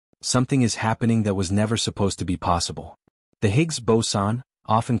Something is happening that was never supposed to be possible. The Higgs boson,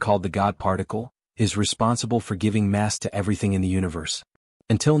 often called the God particle, is responsible for giving mass to everything in the universe.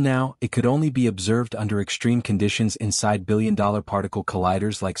 Until now, it could only be observed under extreme conditions inside billion-dollar particle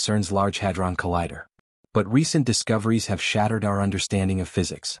colliders like CERN's Large Hadron Collider. But recent discoveries have shattered our understanding of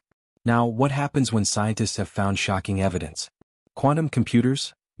physics. Now, what happens when scientists have found shocking evidence? Quantum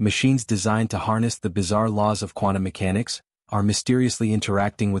computers, machines designed to harness the bizarre laws of quantum mechanics, are mysteriously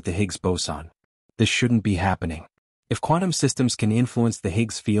interacting with the Higgs boson. This shouldn't be happening. If quantum systems can influence the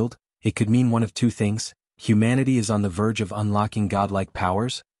Higgs field, it could mean one of two things: humanity is on the verge of unlocking godlike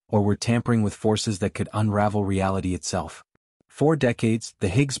powers, or we're tampering with forces that could unravel reality itself. For decades, the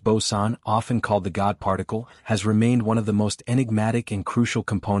Higgs boson, often called the God particle, has remained one of the most enigmatic and crucial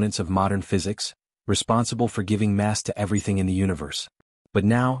components of modern physics, responsible for giving mass to everything in the universe. But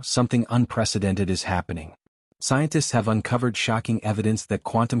now, something unprecedented is happening. Scientists have uncovered shocking evidence that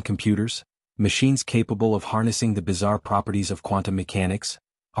quantum computers, machines capable of harnessing the bizarre properties of quantum mechanics,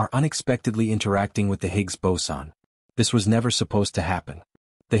 are unexpectedly interacting with the Higgs boson. This was never supposed to happen.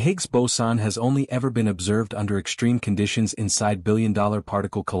 The Higgs boson has only ever been observed under extreme conditions inside billion-dollar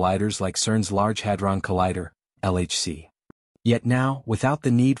particle colliders like CERN's Large Hadron Collider, LHC. Yet now, without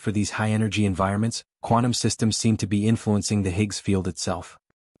the need for these high-energy environments, quantum systems seem to be influencing the Higgs field itself.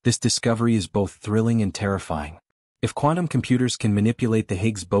 This discovery is both thrilling and terrifying. If quantum computers can manipulate the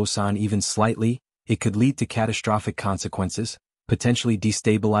Higgs boson even slightly, it could lead to catastrophic consequences, potentially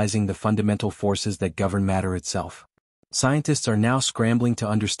destabilizing the fundamental forces that govern matter itself. Scientists are now scrambling to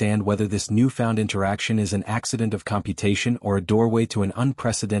understand whether this newfound interaction is an accident of computation or a doorway to an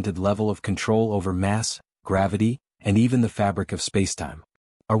unprecedented level of control over mass, gravity, and even the fabric of spacetime.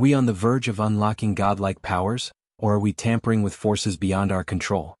 Are we on the verge of unlocking godlike powers, or are we tampering with forces beyond our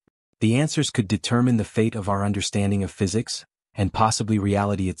control? The answers could determine the fate of our understanding of physics, and possibly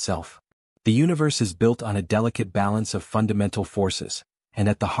reality itself. The universe is built on a delicate balance of fundamental forces, and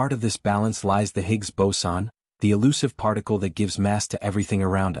at the heart of this balance lies the Higgs boson, the elusive particle that gives mass to everything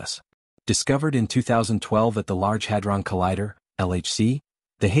around us. Discovered in 2012 at the Large Hadron Collider, LHC,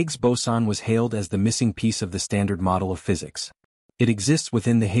 the Higgs boson was hailed as the missing piece of the standard model of physics. It exists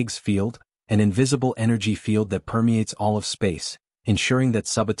within the Higgs field, an invisible energy field that permeates all of space, ensuring that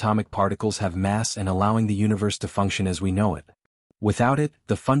subatomic particles have mass and allowing the universe to function as we know it. Without it,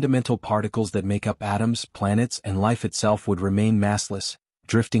 the fundamental particles that make up atoms, planets, and life itself would remain massless,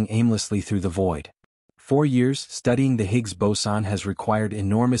 drifting aimlessly through the void. 4 years studying the Higgs boson has required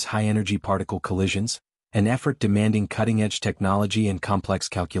enormous high-energy particle collisions, an effort demanding cutting-edge technology and complex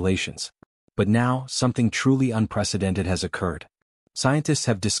calculations. But now, something truly unprecedented has occurred. Scientists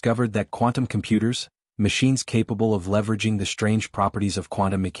have discovered that quantum computers, machines capable of leveraging the strange properties of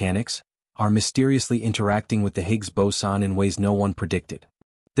quantum mechanics, are mysteriously interacting with the Higgs boson in ways no one predicted.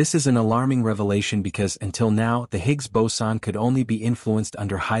 This is an alarming revelation because until now the Higgs boson could only be influenced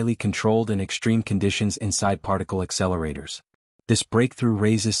under highly controlled and extreme conditions inside particle accelerators. This breakthrough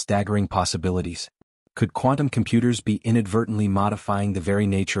raises staggering possibilities. Could quantum computers be inadvertently modifying the very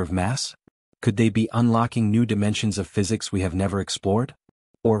nature of mass? Could they be unlocking new dimensions of physics we have never explored?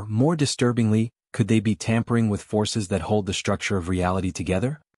 Or, more disturbingly, could they be tampering with forces that hold the structure of reality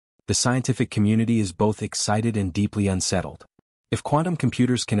together? The scientific community is both excited and deeply unsettled. If quantum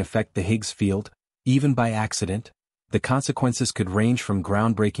computers can affect the Higgs field, even by accident, the consequences could range from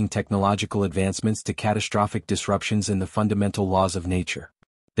groundbreaking technological advancements to catastrophic disruptions in the fundamental laws of nature.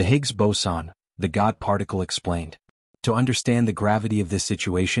 The Higgs boson, the God particle explained. To understand the gravity of this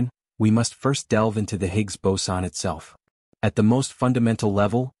situation, we must first delve into the Higgs boson itself. At the most fundamental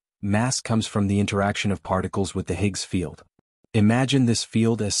level, mass comes from the interaction of particles with the Higgs field. Imagine this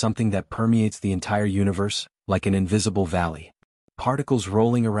field as something that permeates the entire universe, like an invisible valley. Particles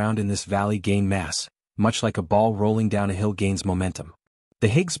rolling around in this valley gain mass, much like a ball rolling down a hill gains momentum. The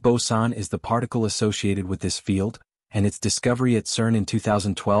Higgs boson is the particle associated with this field, and its discovery at CERN in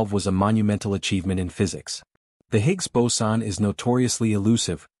 2012 was a monumental achievement in physics. The Higgs boson is notoriously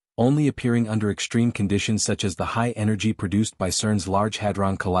elusive, only appearing under extreme conditions such as the high energy produced by CERN's Large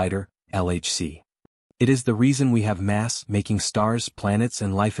Hadron Collider, LHC. It is the reason we have mass, making stars, planets,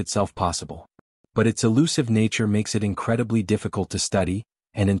 and life itself possible. But its elusive nature makes it incredibly difficult to study,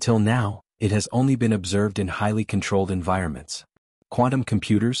 and until now, it has only been observed in highly controlled environments. Quantum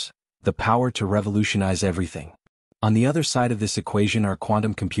computers, the power to revolutionize everything. On the other side of this equation are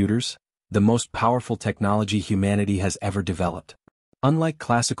quantum computers, the most powerful technology humanity has ever developed. Unlike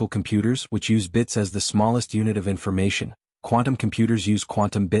classical computers, which use bits as the smallest unit of information, quantum computers use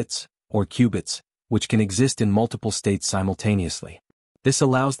quantum bits, or qubits, which can exist in multiple states simultaneously. This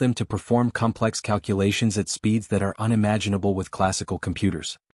allows them to perform complex calculations at speeds that are unimaginable with classical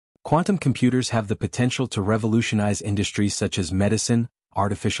computers. Quantum computers have the potential to revolutionize industries such as medicine,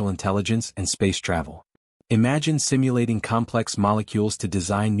 artificial intelligence, and space travel. Imagine simulating complex molecules to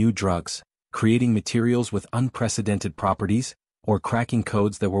design new drugs, creating materials with unprecedented properties, or cracking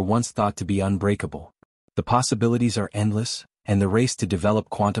codes that were once thought to be unbreakable. The possibilities are endless, and the race to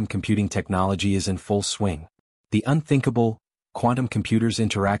develop quantum computing technology is in full swing. The unthinkable, quantum computers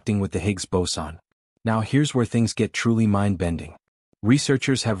interacting with the Higgs boson. Now here's where things get truly mind-bending.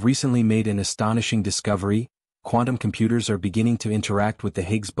 Researchers have recently made an astonishing discovery: quantum computers are beginning to interact with the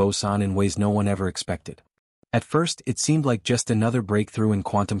Higgs boson in ways no one ever expected. At first, it seemed like just another breakthrough in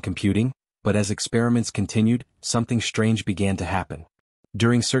quantum computing, but as experiments continued, something strange began to happen.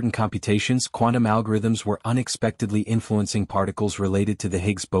 During certain computations, quantum algorithms were unexpectedly influencing particles related to the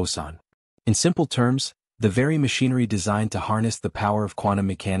Higgs boson. In simple terms, the very machinery designed to harness the power of quantum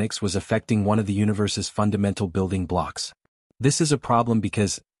mechanics was affecting one of the universe's fundamental building blocks. This is a problem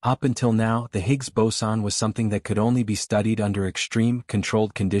because, up until now, the Higgs boson was something that could only be studied under extreme,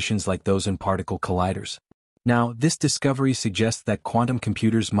 controlled conditions like those in particle colliders. Now, this discovery suggests that quantum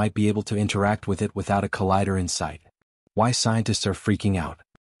computers might be able to interact with it without a collider in sight. Why scientists are freaking out.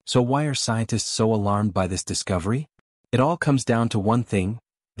 So why are scientists so alarmed by this discovery? It all comes down to one thing: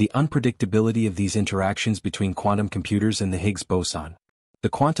 the unpredictability of these interactions between quantum computers and the Higgs boson. The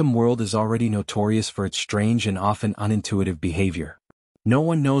quantum world is already notorious for its strange and often unintuitive behavior. No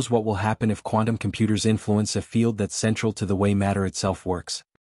one knows what will happen if quantum computers influence a field that's central to the way matter itself works.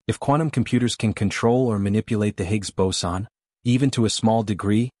 If quantum computers can control or manipulate the Higgs boson, even to a small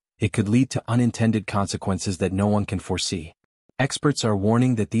degree, it could lead to unintended consequences that no one can foresee. Experts are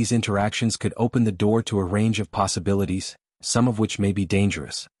warning that these interactions could open the door to a range of possibilities, some of which may be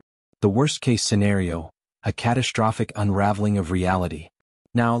dangerous. The worst-case scenario: a catastrophic unraveling of reality.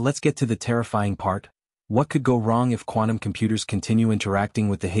 Now let's get to the terrifying part. What could go wrong if quantum computers continue interacting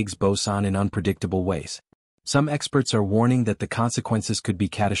with the Higgs boson in unpredictable ways? Some experts are warning that the consequences could be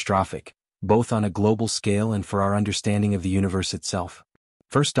catastrophic, both on a global scale and for our understanding of the universe itself.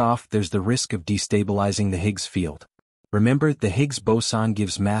 First off, there's the risk of destabilizing the Higgs field. Remember, the Higgs boson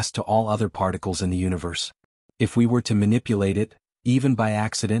gives mass to all other particles in the universe. If we were to manipulate it, even by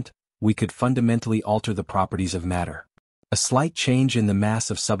accident, we could fundamentally alter the properties of matter. A slight change in the mass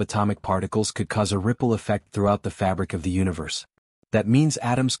of subatomic particles could cause a ripple effect throughout the fabric of the universe. That means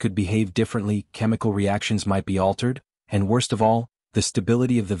atoms could behave differently, chemical reactions might be altered, and worst of all, the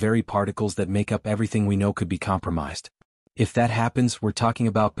stability of the very particles that make up everything we know could be compromised. If that happens, we're talking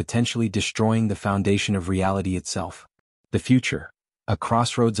about potentially destroying the foundation of reality itself. The future: a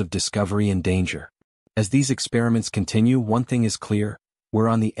crossroads of discovery and danger. As these experiments continue, one thing is clear: we're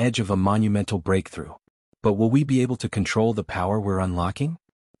on the edge of a monumental breakthrough. But will we be able to control the power we're unlocking?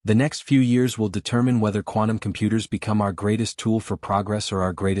 The next few years will determine whether quantum computers become our greatest tool for progress or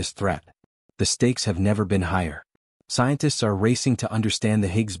our greatest threat. The stakes have never been higher. Scientists are racing to understand the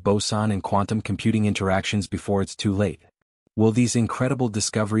Higgs boson and quantum computing interactions before it's too late. Will these incredible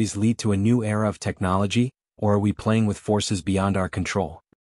discoveries lead to a new era of technology, or are we playing with forces beyond our control?